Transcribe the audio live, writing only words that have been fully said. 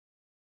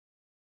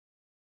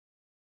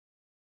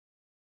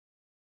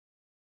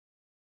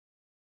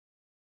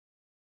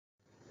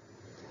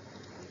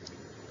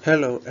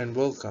Hello and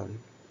welcome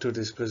to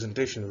this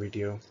presentation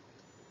video.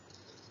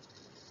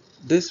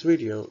 This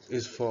video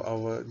is for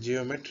our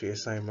geometry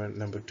assignment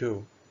number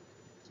 2.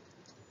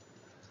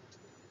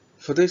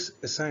 For this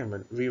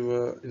assignment, we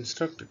were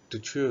instructed to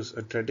choose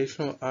a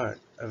traditional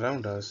art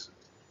around us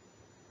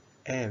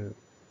and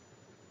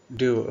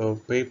do a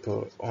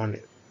paper on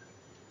it.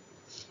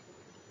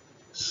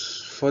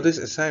 For this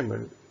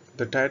assignment,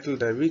 the title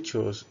that we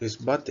chose is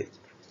Batik.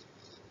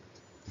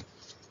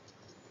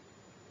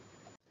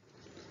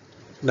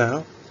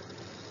 Now,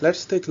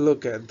 let's take a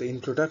look at the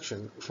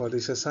introduction for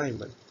this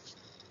assignment.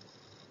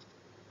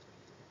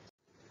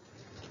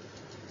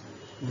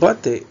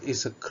 Batik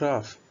is a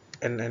craft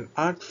and an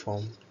art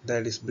form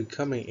that is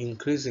becoming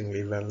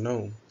increasingly well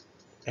known,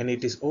 and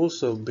it is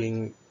also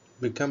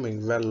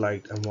becoming well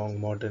liked among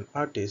modern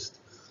artists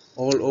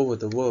all over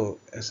the world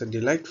as a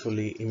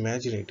delightfully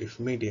imaginative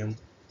medium.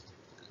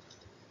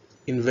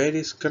 In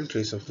various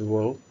countries of the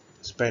world,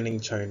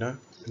 spanning China,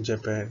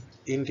 Japan,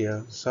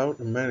 India, South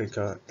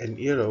America, and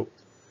Europe,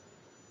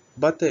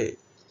 batik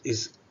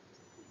is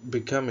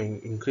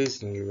becoming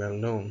increasingly well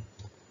known.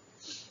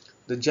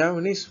 The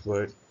Javanese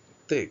word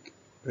 "tik",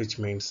 which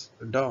means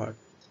dot,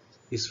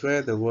 is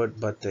where the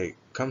word batik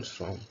comes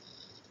from.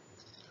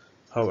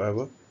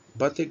 However,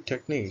 batik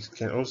techniques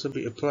can also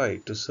be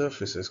applied to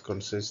surfaces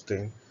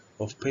consisting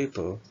of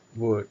paper,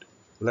 wood,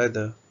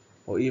 leather,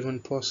 or even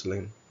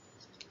porcelain.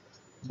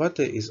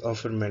 Batik is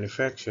often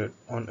manufactured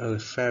on a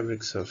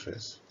fabric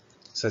surface,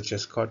 such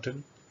as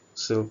cotton,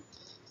 silk,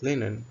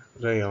 linen,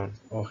 rayon,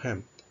 or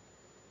hemp.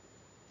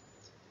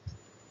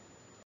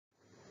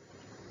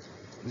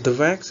 The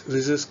wax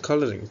resist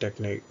coloring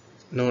technique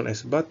known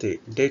as batik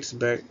dates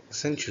back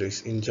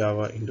centuries in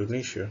Java,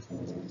 Indonesia.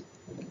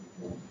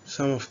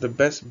 Some of the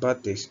best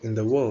batiks in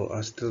the world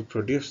are still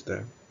produced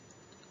there,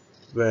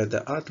 where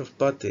the art of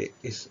batik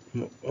is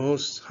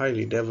most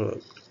highly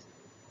developed.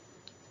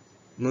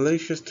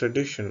 Malaysia's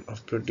tradition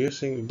of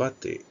producing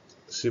batik,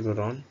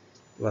 Siberong,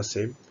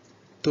 Wasib,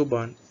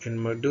 Tuban, and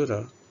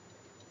Madura,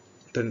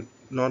 the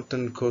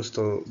northern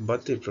coastal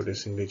batik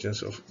producing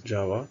regions of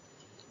Java,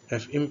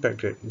 have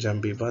impacted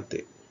Jambi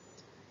batik.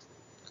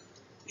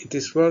 It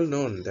is well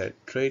known that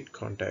trade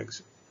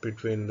contacts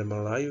between the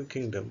Malayu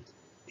Kingdom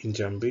in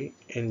Jambi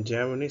and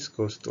Javanese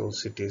coastal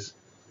cities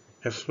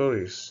have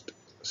flourished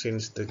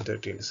since the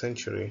 13th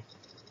century.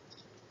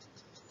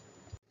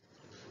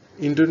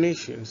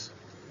 Indonesians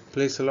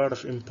place a lot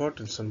of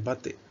importance on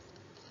batik,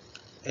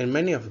 and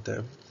many of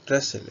them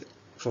dress in it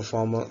for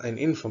formal and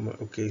informal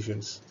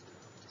occasions.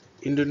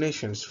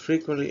 Indonesians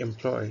frequently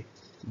employ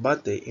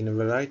batik in a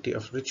variety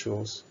of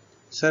rituals,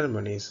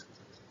 ceremonies,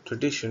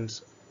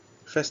 traditions,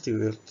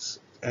 festivals,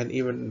 and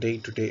even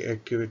day-to-day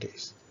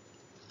activities.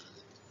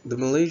 The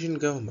Malaysian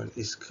government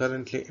is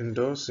currently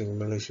endorsing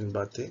Malaysian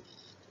batik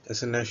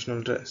as a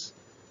national dress.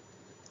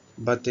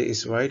 Batik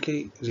is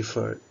widely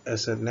referred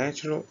as a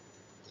natural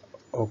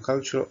or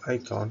cultural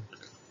icon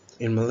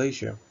in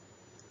Malaysia,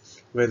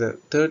 where the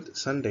third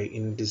Sunday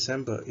in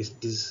December is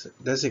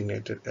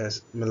designated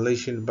as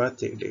Malaysian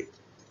Batik Day.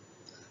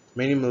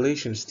 Many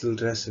Malaysians still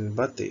dress in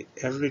batik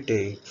every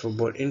day for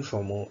both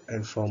informal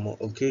and formal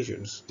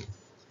occasions.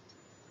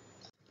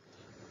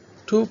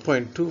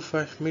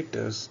 2.25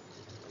 meters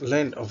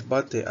length of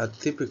batik are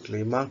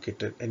typically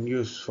marketed and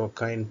used for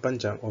kain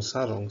panjang or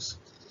sarongs.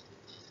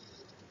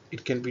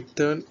 It can be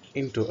turned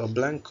into a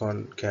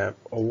blancon cap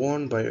or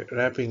worn by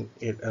wrapping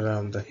it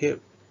around the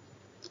hip.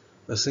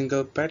 A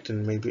single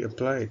pattern may be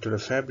applied to the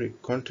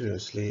fabric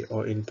continuously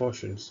or in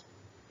portions.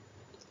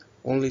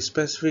 Only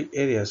specific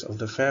areas of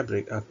the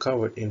fabric are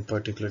covered in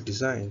particular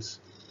designs.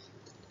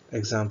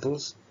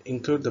 Examples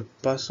include the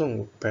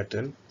pasung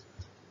pattern,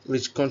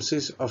 which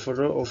consists of a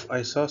row of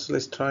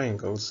isosceles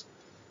triangles,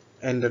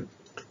 and the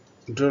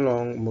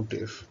drolong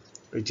motif,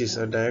 which is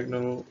a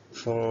diagonal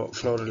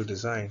floral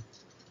design.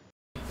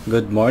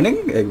 Good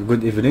morning,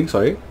 good evening,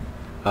 sorry.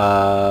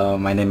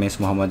 My name is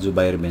Muhammad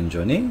Zubair bin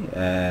Joni,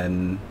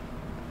 and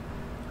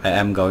I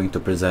am going to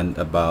present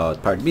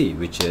about part B,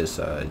 which is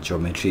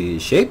geometry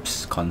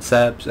shapes,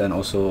 concepts, and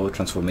also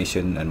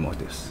transformation and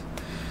motifs.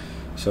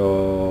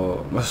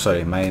 So,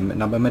 sorry, my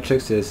number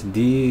matrix is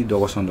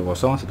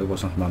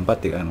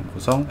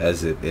D2020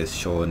 as it is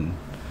shown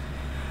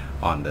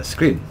on the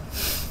screen.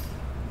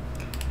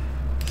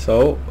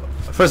 So,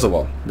 first of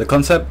all, the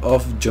concept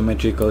of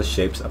geometrical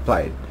shapes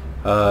applied.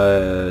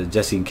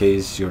 Just in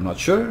case you're not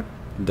sure,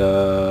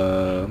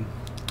 the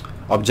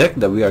object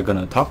that we are going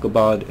to talk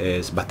about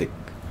is batik,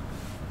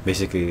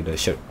 basically the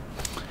shirt,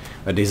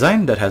 a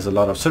design that has a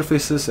lot of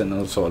surfaces and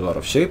also a lot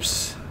of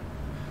shapes,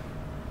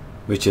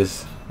 which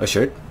is a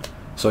shirt.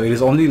 So it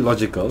is only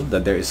logical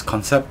that there is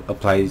concept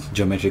applied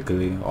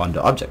geometrically on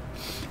the object.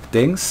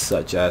 Things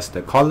such as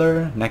the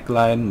collar,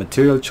 neckline,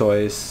 material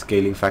choice,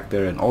 scaling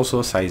factor, and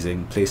also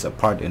sizing plays a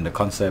part in the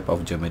concept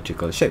of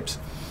geometrical shapes.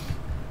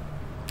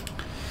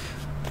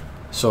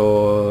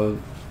 So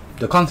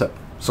the concept,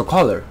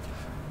 collar,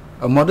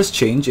 a modest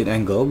change in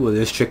angle will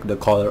restrict the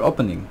collar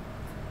opening.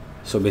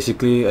 So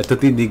basically a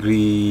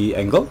 30-degree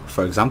angle,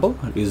 for example,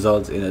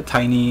 results in a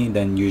tiny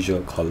than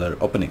usual collar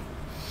opening.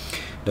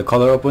 The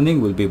collar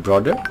opening will be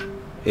broader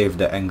if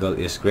the angle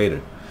is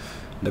greater.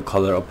 The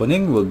collar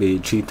opening will be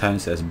 3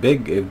 times as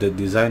big if the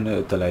designer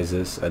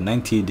utilizes a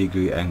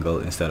 90-degree angle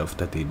instead of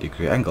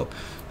 30-degree angle.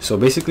 So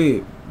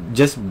basically,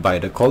 just by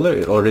the collar,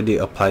 it already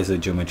applies a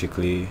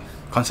geometrical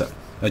concept.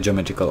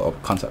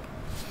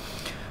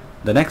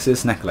 The next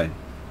is neckline.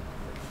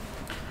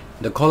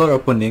 The collar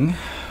opening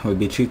will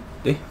be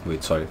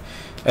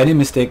any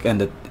mistake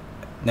and the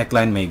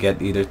neckline may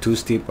get either too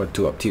steep or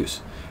too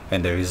obtuse.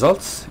 And the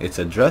results, it's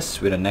a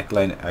dress with a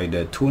neckline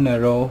either too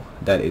narrow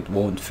that it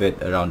won't fit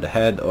around the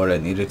head, or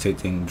an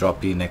irritating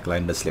droppy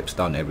neckline that slips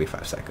down every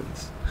 5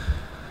 seconds.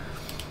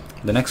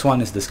 The next one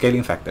is the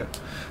scaling factor.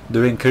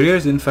 During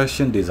careers in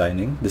fashion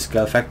designing, the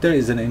scale factor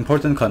is an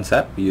important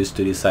concept used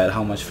to decide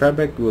how much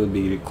fabric will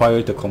be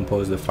required to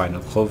compose the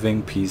final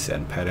clothing piece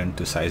and pattern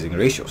to sizing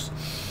ratios.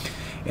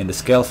 In the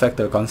scale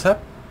factor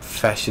concept,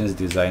 fashion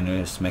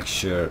designers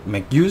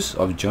make use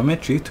of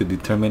geometry to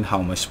determine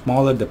how much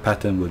smaller the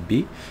pattern would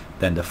be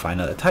than the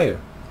final attire.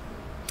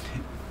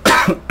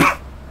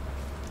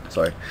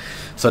 Sorry.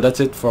 So that's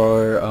it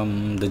for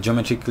the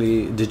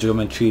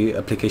geometry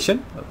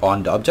application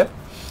on the object.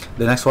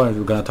 The next one,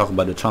 we're going to talk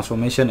about the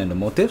transformation and the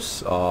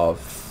motifs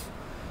of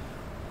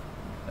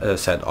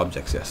said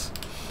objects. Yes.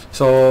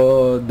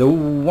 So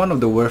one of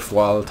the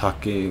worthwhile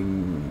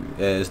talking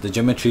is the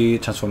geometry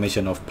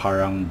transformation of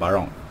parang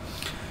barong.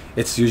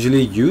 It's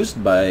usually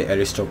used by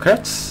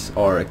aristocrats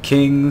or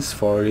kings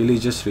for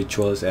religious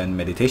rituals and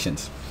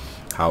meditations.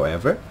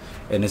 However,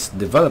 in its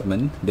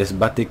development, this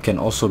batik can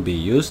also be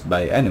used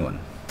by anyone.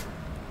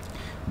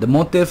 The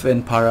motif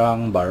in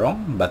parang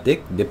barong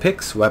batik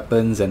depicts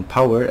weapons and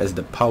power as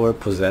the power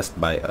possessed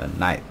by a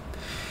knight.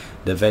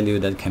 The value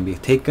that can be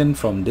taken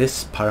from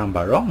this parang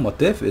barong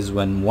motif is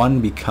when one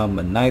becomes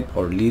a knight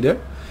or leader,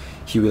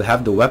 he will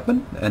have the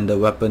weapon, and the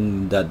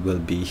weapon that will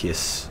be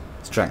his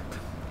strength.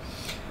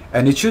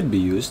 And it should be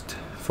used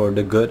for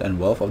the good and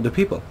wealth of the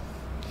people.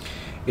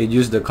 It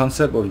used the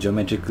concept of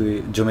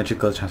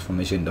geometrical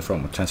transformation in the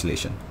form of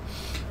translation.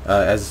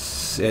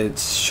 As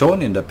it's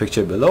shown in the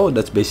picture below,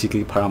 that's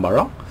basically parang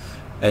barong,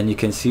 and you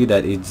can see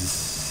that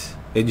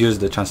it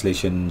used the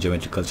translation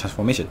geometrical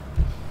transformation.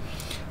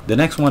 The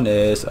next one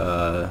is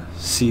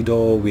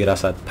Pseudo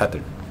Wirasat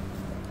pattern.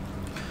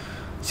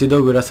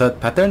 Pseudo Wirasat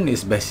pattern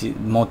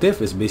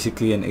motif is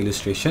basically an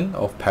illustration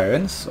of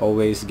parents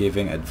always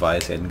giving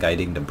advice and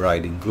guiding the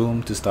bride and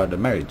groom to start a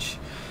marriage.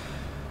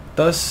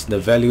 Thus, the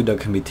value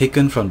that can be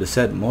taken from the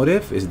said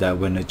motif is that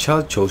when a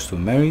child chose to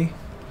marry,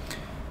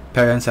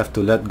 parents have to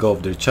let go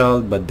of their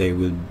child, but they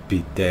will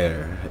be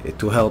there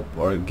to help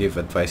or give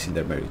advice in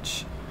their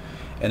marriage.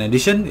 In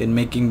addition, in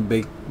making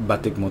big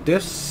batik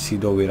motifs,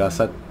 Pseudo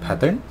Wirasat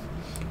pattern,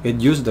 it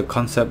used the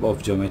concept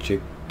of geometric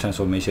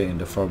transformation in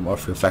the form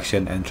of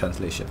reflection and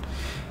translation.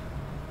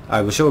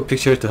 I will show a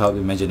picture to help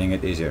imagining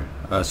it easier.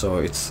 So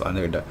it's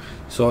under the.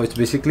 So it's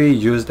basically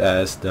used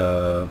as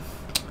the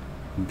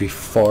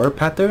before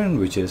pattern,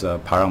 which is a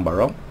parang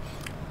barong.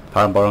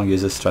 Parang barong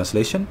uses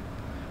translation,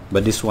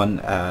 but this one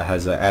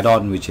has an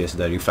add-on, which is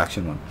the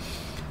reflection one.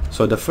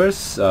 So the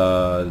first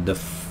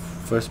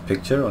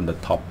picture on the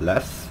top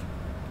left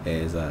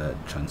is a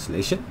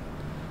translation,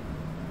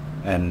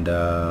 and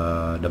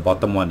the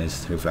bottom one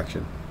is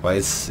reflection. Well,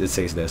 it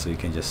says there, so you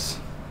can just,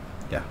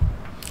 yeah.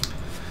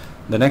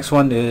 The next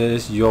one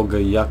is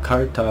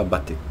Yogyakarta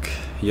batik.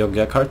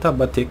 Yogyakarta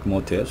batik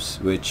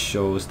motifs, which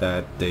shows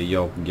that the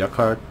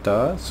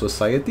Yogyakarta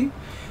society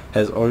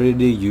has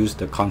already used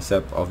the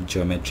concept of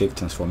geometric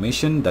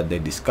transformation that they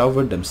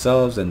discovered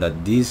themselves, and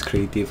that these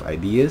creative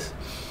ideas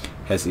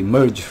has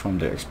emerged from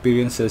their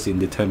experiences in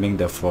determining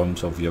the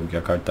forms of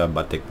Yogyakarta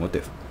batik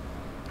motif.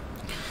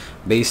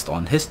 Based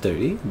on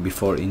history,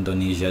 before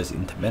Indonesia's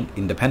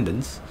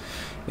independence,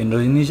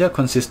 Indonesia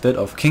consisted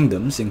of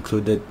kingdoms,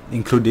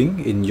 including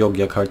in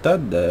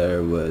Yogyakarta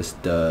there was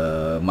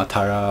the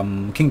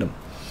Mataram Kingdom.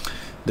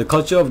 The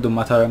culture of the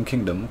Mataram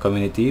Kingdom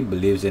community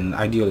believes in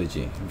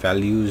ideology,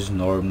 values,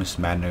 norms,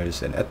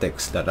 manners, and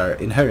ethics that are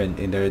inherent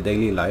in their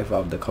daily life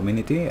of the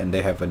community, and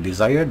they have a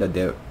desire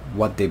that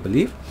what they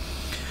believe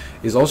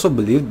is also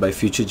believed by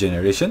future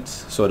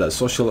generations, so that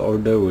social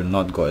order will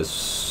not go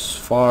as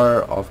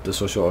far off the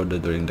social order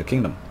during the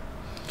kingdom.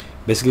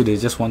 Basically, they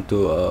just want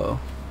to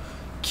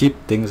keep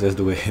things as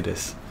the way it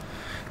is.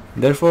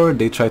 Therefore,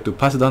 they try to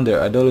pass down their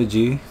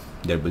ideology,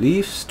 their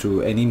beliefs,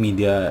 through any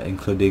media,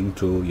 including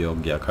through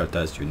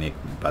Yogyakarta's unique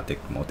batik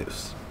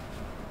motifs.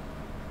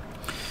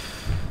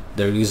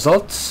 The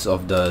results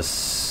of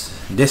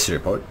this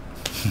report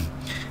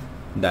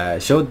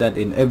that showed that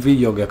in every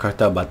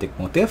Yogyakarta batik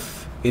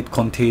motif, it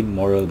contained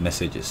moral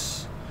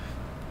messages.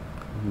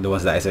 The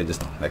ones that I said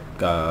just now,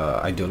 like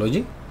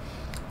ideology,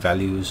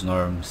 values,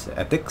 norms,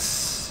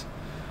 ethics,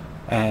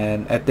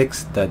 and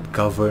ethics that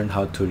govern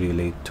how to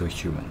relate to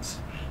humans,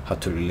 how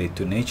to relate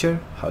to nature,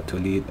 how to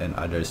lead and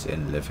others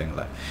in living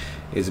life.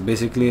 It's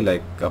basically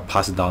like a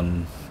passed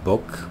down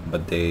book,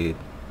 but they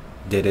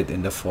did it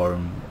in the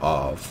form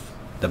of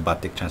the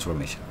batik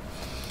transformation.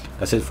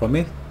 That's it from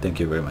me. Thank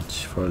you very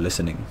much for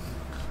listening.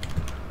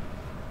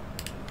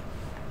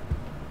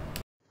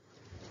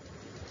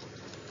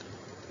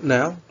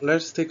 Now,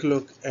 let's take a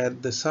look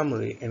at the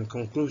summary and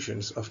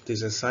conclusions of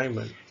this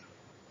assignment.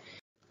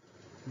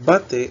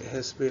 Batik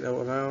has been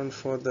around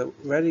for the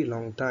very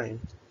long time.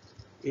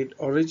 It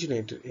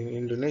originated in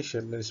Indonesia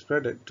and then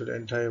spread it to the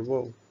entire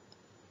world.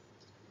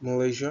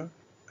 Malaysia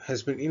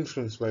has been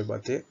influenced by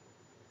batik.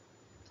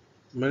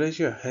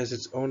 Malaysia has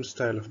its own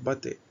style of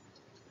batik.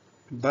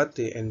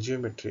 Batik and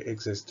geometry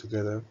exist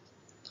together.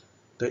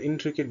 The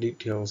intricate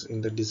details in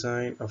the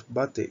design of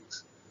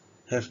batiks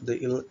have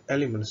the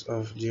elements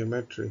of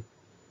geometry.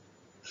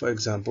 For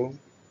example,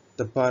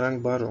 the Parang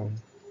Barong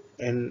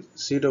and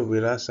Sido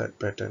Wirasat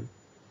pattern.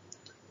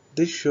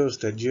 This shows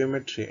that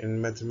geometry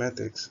and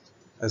mathematics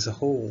as a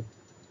whole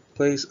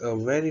plays a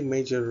very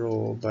major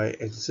role by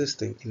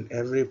existing in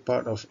every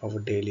part of our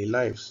daily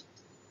lives.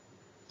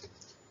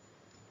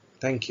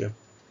 Thank you.